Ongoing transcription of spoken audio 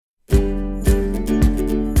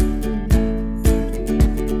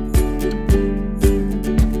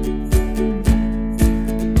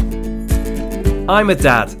I'm a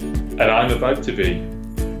dad. And I'm about to be.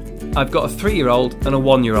 I've got a 3-year-old and a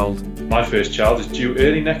 1-year-old. My first child is due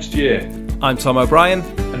early next year. I'm Tom O'Brien.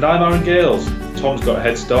 And I'm Aaron Gales. Tom's got a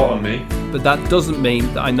head start on me. But that doesn't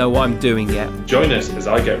mean that I know what I'm doing yet. Join us as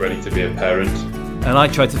I get ready to be a parent. And I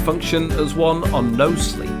try to function as one on no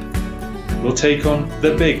sleep. We'll take on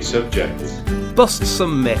the big subjects. Bust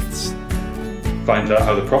some myths. Find out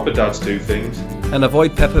how the proper dads do things. And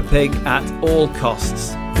avoid Peppa Pig at all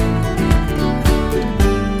costs.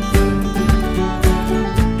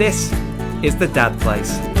 This is The Dad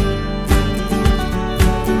Place.